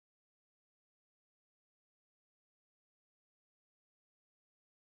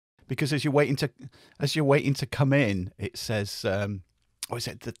because as you're waiting to come in, it says, or is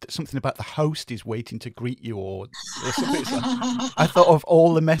it something about the host is waiting to greet you, or something? It's like, I thought of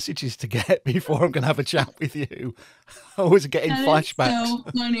all the messages to get before I'm going to have a chat with you. I was getting That is flashbacks. so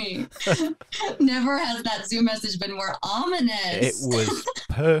funny. Never has that Zoom message been more It ominous. was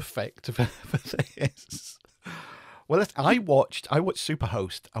perfect for this. Well, I watched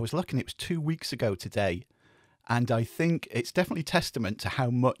Superhost. I was looking; it was 2 weeks ago today, and I think it's definitely testament to how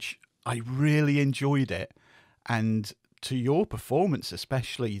much I really enjoyed it, and to your performance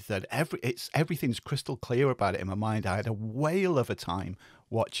especially. That everything's crystal clear about it in my mind. I had a whale of a time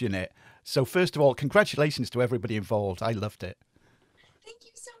watching it. So first of all, congratulations to everybody involved. I loved it. Thank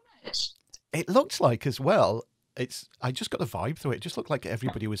you so much. It looked like as well. I just got the vibe through it. It just looked like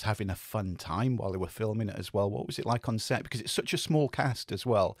everybody was having a fun time while they were filming it as well. What was it like on set? Because it's such a small cast as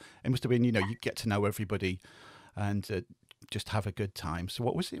well. It must have been, you get to know everybody and just have a good time. So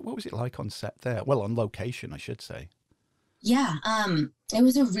what was it? What was it like on set there? Well, on location, I should say. Yeah, it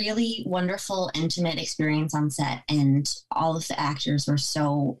was a really wonderful, intimate experience on set, and all of the actors were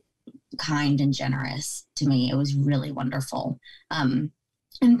so kind and generous to me. It was really wonderful.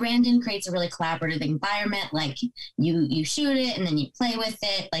 And Brandon creates a really collaborative environment. Like you shoot it and then you play with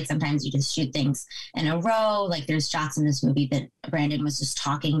it. Like sometimes you just shoot things in a row. Like there's shots in this movie that Brandon was just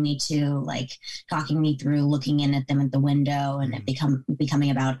talking me to, like talking me through, looking in at them at the window, and it becoming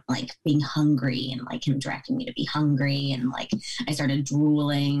about like being hungry, and like him directing me to be hungry, and like I started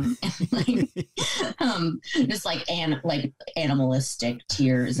drooling, and like just like animalistic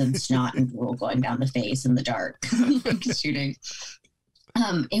tears and snot and drool going down the face in the dark, like shooting.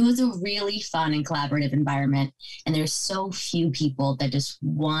 It was a really fun and collaborative environment, and there's so few people that just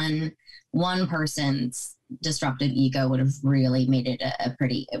one person's disruptive ego would have really made it a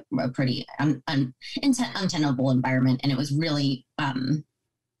pretty untenable environment. And it was really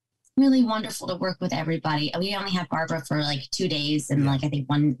really wonderful to work with everybody. We only had Barbara for like 2 days and like I think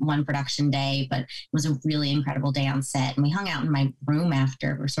one production day, but it was a really incredible day on set. And we hung out in my room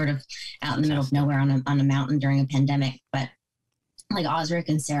after. We're sort of out in the middle of nowhere on a mountain during a pandemic, but like Osric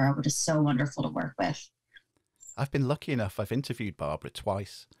and Sarah were just so wonderful to work with. I've been lucky enough. I've interviewed Barbara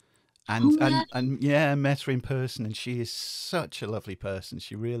twice, and yeah, met her in person, and she is such a lovely person.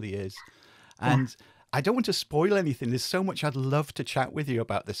 She really is. And I don't want to spoil anything. There's so much I'd love to chat with you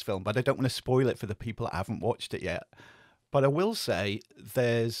about this film, but I don't want to spoil it for the people that haven't watched it yet. But I will say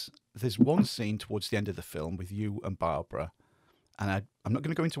there's one scene towards the end of the film with you and Barbara, and I'm not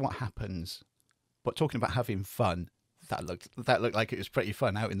going to go into what happens, but talking about having fun. That looked like it was pretty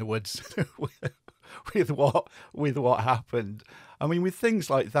fun out in the woods with what happened. I mean, with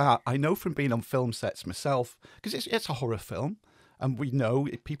things like that, I know from being on film sets myself, because it's a horror film, and we know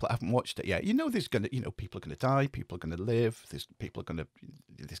if people haven't watched it yet. There's people are gonna die, people are gonna live. There's gonna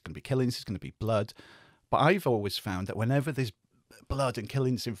be killings. There's gonna be blood. But I've always found that whenever there's blood and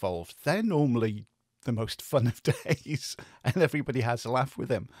killings involved, they're normally the most fun of days, and everybody has a laugh with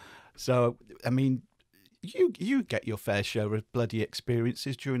them. So, I mean, you get your fair share of bloody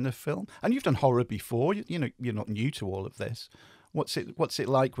experiences during the film, and you've done horror before. You're not new to all of this. What's it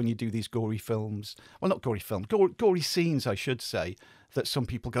like when you do these gory films? Well, not gory film, gory scenes, I should say. That some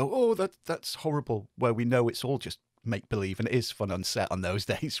people go, oh, that's horrible. Where we know it's all just make believe, and it is fun on set on those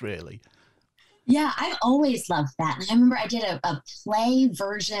days, really. Yeah, I've always loved that. And I remember I did a play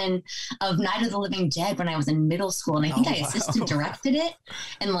version of Night of the Living Dead when I was in middle school, and I think I assistant directed it.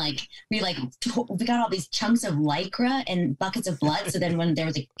 And we got all these chunks of lycra and buckets of blood. So then when there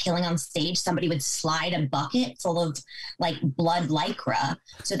was a killing on stage, somebody would slide a bucket full of like blood lycra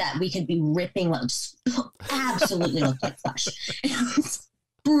so that we could be ripping what just absolutely looked like flesh. It was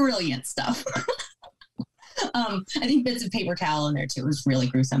brilliant stuff. I think bits of paper towel in there too. It was really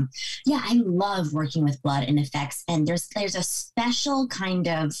gruesome. Yeah, I love working with blood and effects. And there's a special kind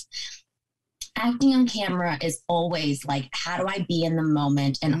of acting on camera is always like, how do I be in the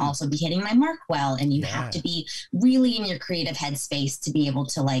moment and also be hitting my mark well? And you have to be really in your creative headspace to be able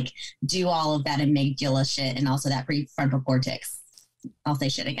to like do all of that amygdala shit and also that prefrontal cortex. I'll say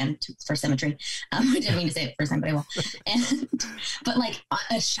shit again for symmetry. I didn't mean to say it the first time, but I will. But like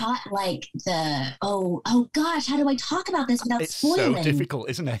a shot like oh gosh, how do I talk about this without spoiling? It's so difficult,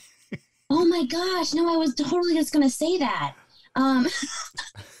 isn't it? Oh my gosh, no, I was totally just going to say that. But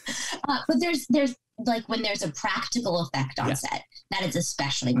there's like when there's a practical effect on set, that is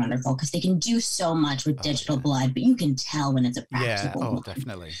especially wonderful because they can do so much with digital blood, but you can tell when it's a practical one.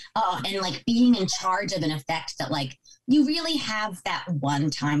 Definitely. And like being in charge of an effect that like you really have that one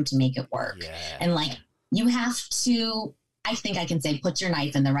time to make it work. And like you have to I think I can say put your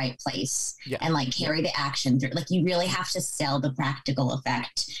knife in the right place and like carry the action through. Like you really have to sell the practical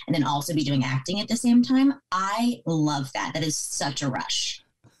effect and then also be doing acting at the same time. I love that. That is such a rush.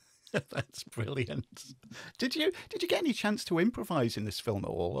 That's brilliant. Did you get any chance to improvise in this film at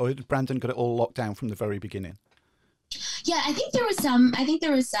all, or had Brandon got it all locked down from the very beginning? Yeah, I think there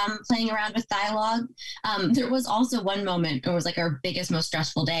was some playing around with dialogue. There was also one moment, it was like our biggest, most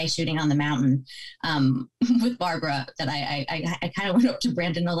stressful day shooting on the mountain with Barbara, that I kind of went up to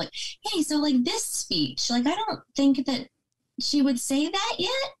Brandon and I was like, hey, so like this speech, like I don't think that she would say that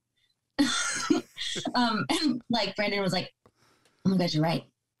yet. And like Brandon was like, oh my God, you're right.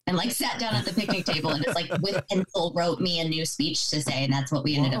 And like sat down at the picnic table and just like with pencil wrote me a new speech to say, and that's what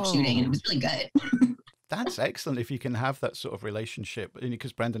we ended up shooting, and it was really good. That's excellent if you can have that sort of relationship,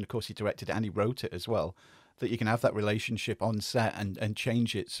 because Brandon, of course, he directed it and he wrote it as well, that you can have that relationship on set and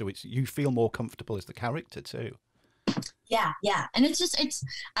change it so it's you feel more comfortable as the character too. Yeah. And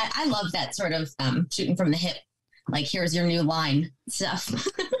I love that sort of shooting from the hip, like here's your new line stuff.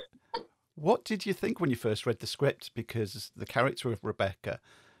 What did you think when you first read the script? Because the character of Rebecca,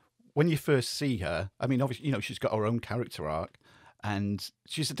 when you first see her, I mean, obviously, she's got her own character arc and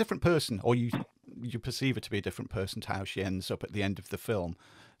she's a different person, or you perceive her to be a different person to how she ends up at the end of the film.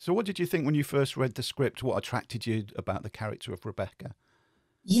 So what did you think when you first read the script? What attracted you about the character of Rebecca?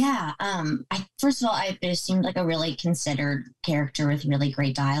 Yeah. First of all, it seemed like a really considered character with really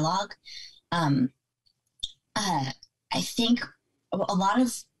great dialogue. I think a lot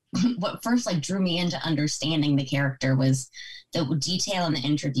of what first like drew me into understanding the character was the detail in the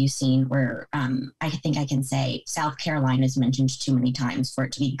interview scene where I think I can say South Carolina is mentioned too many times for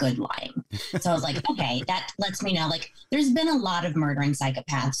it to be good lying. So I was like, okay, that lets me know like there's been a lot of murdering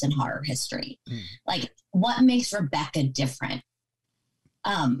psychopaths in horror history. Like what makes Rebecca different?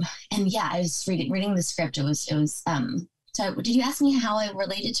 And yeah, I was reading the script. It was so did you ask me how I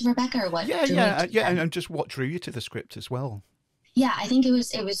related to Rebecca or what? Yeah, and just what drew you to the script as well? Yeah, I think it was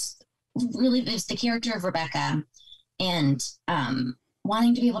the character of Rebecca and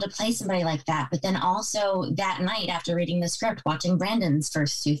wanting to be able to play somebody like that. But then also that night after reading the script, watching Brandon's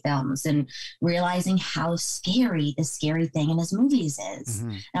first 2 films and realizing how scary the scary thing in his movies is.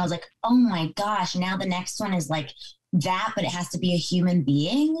 And I was like, oh my gosh, now the next one is like that, but it has to be a human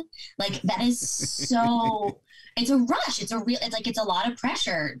being. Like that is so... It's a rush. It's a lot of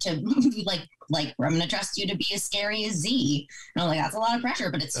pressure to like I'm going to trust you to be as scary as Z. And I'm like, that's a lot of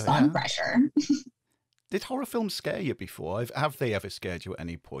pressure, but it's fun pressure. Did horror films scare you before? Have they ever scared you at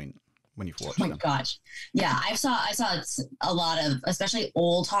any point when you've watched them? Oh my gosh. Yeah. I saw a lot of, especially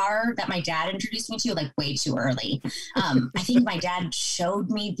old horror that my dad introduced me to like way too early. I think my dad showed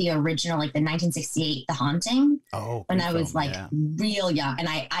me the original, like the 1968, The Haunting, when I was like real young. And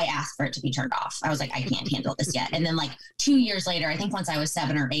I asked for it to be turned off. I was like, I can't handle this yet. And then like 2 years later, I think once I was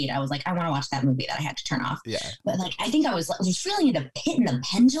 7 or 8, I was like, I want to watch that movie that I had to turn off. Yeah. But like, I think I was really into Pit and the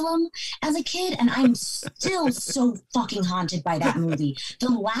Pendulum as a kid. And I'm still so fucking haunted by that movie. The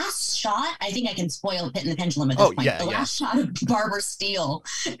last shot, I think I can spoil Pit and the Pendulum at this point. The last shot of Barbara Steele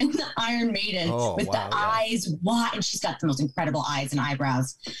and the Iron Maiden with the eyes wide, and she's got the most incredible eyes and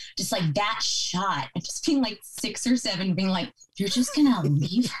eyebrows. Just like that shot, and just being like 6 or 7, being like, you're just gonna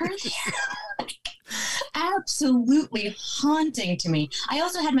leave her there? Absolutely haunting to me. I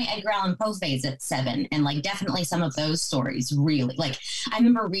also had my Edgar Allan Poe phase at 7, and like definitely some of those stories really, like I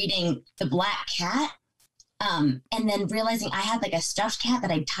remember reading The Black Cat. And then realizing I had like a stuffed cat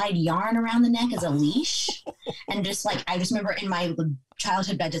that I tied yarn around the neck as a leash. And just like, I just remember in my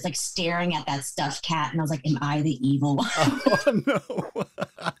childhood bed, just like staring at that stuffed cat. And I was like, am I the evil one? Oh, no.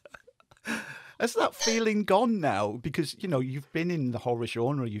 Has that feeling gone now? Because, you've been in the horror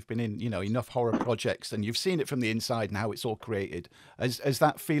genre, you've been in, enough horror projects and you've seen it from the inside and how it's all created. Has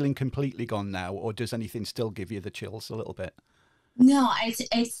that feeling completely gone now? Or does anything still give you the chills a little bit? No,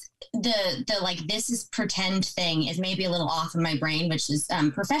 it's the like this is pretend thing is maybe a little off in my brain, which is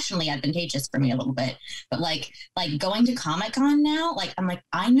professionally advantageous for me a little bit. But like going to Comic-Con now, like I'm like,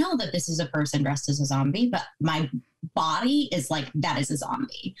 I know that this is a person dressed as a zombie, but my body is like that is a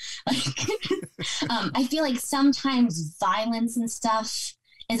zombie. Like I feel like sometimes violence and stuff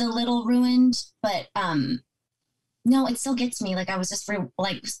is a little ruined, but no, it still gets me. Like I was just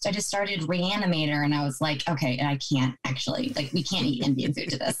I just started Reanimator, and I was like, okay, I can't actually we can't eat Indian food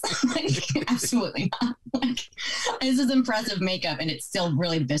to this. Like, absolutely not. Like this is impressive makeup, and it's still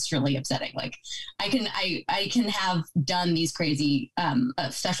really viscerally upsetting. Like I can have done these crazy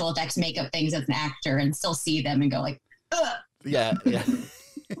special effects makeup things as an actor, and still see them and go like, ugh. Yeah.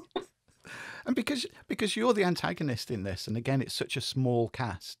 And because you're the antagonist in this, and again, it's such a small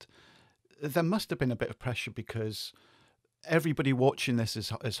cast. There must have been a bit of pressure because everybody watching this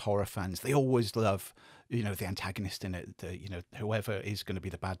as horror fans, they always love, you know, the antagonist in it, you know, whoever is going to be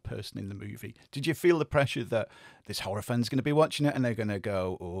the bad person in the movie. Did you feel the pressure that this horror fan's going to be watching it and they're going to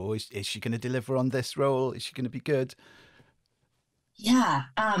go, oh, is she going to deliver on this role? Is she going to be good? Yeah,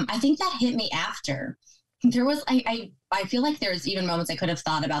 I think that hit me after. There was, I feel like there's even moments I could have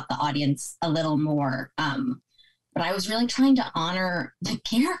thought about the audience a little more, but I was really trying to honor the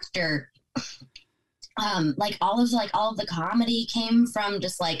character. Like all of the comedy came from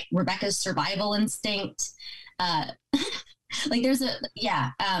just like Rebecca's survival instinct. Like there's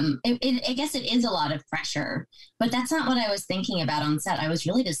I guess it is a lot of pressure, but that's not what I was thinking about on set. I was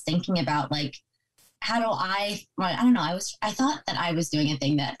really just thinking about like, how do I don't know. I thought that I was doing a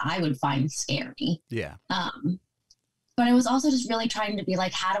thing that I would find scary. Yeah. But I was also just really trying to be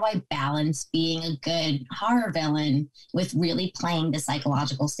like, how do I balance being a good horror villain with really playing the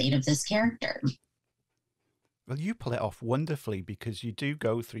psychological state of this character? Well, you pull it off wonderfully, because you do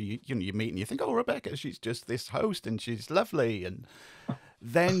go through, you know, you meet and you think, oh, Rebecca, she's just this host and she's lovely. And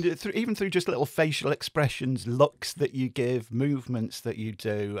then even through just little facial expressions, looks that you give, movements that you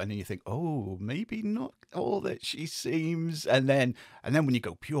do, and then you think, oh, maybe not all that she seems. And then when you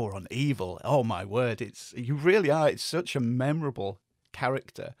go pure on evil, oh my word, you really are. It's such a memorable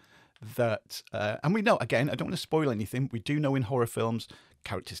character that, and we know, again, I don't want to spoil anything. We do know in horror films,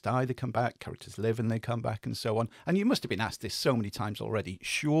 characters die, they come back, characters live and they come back, and so on. And you must have been asked this so many times already,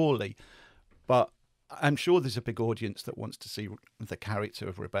 surely, but I'm sure there's a big audience that wants to see the character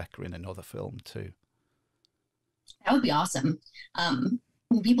of Rebecca in another film too. That would be awesome.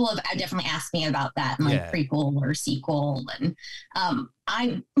 People have definitely asked me about that in like prequel or sequel, and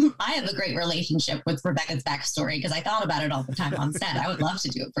I have a great relationship with Rebecca's backstory because I thought about it all the time on set. I would love to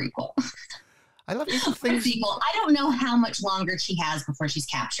do a prequel. I love even things. Sequel. I don't know how much longer she has before she's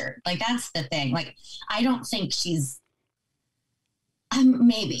captured. Like that's the thing. Like I don't think she's.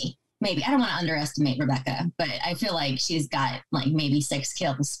 Maybe I don't want to underestimate Rebecca, but I feel like she's got like maybe 6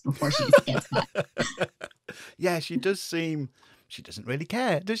 kills before she gets caught. Yeah, she does seem. She doesn't really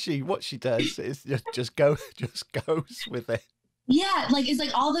care, does she? What she does is just goes with it. Yeah, like it's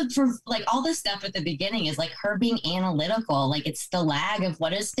like all the stuff at the beginning is like her being analytical. Like it's the lag of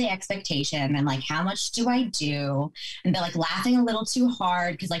what is the expectation and like how much do I do, and they're like laughing a little too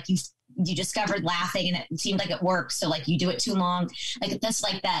hard because like you discovered laughing and it seemed like it works, so like you do it too long. Like that's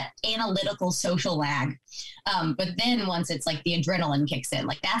like that analytical social lag. But then once it's like the adrenaline kicks in,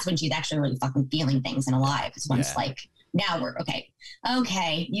 like that's when she's actually really fucking feeling things and alive. It's once like now we're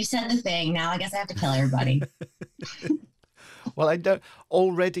okay. You said the thing. Now I guess I have to kill everybody. Well, I don't.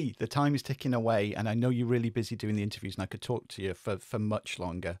 Already the time is ticking away, and I know you're really busy doing the interviews, and I could talk to you for much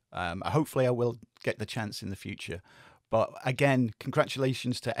longer. Hopefully, I will get the chance in the future. But again,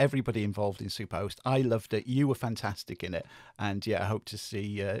 congratulations to everybody involved in Superhost. I loved it. You were fantastic in it, and I hope to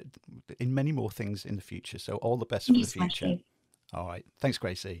see in many more things in the future. So all the best for the future. All right, thanks,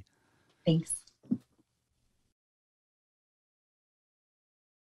 Gracie. Thanks.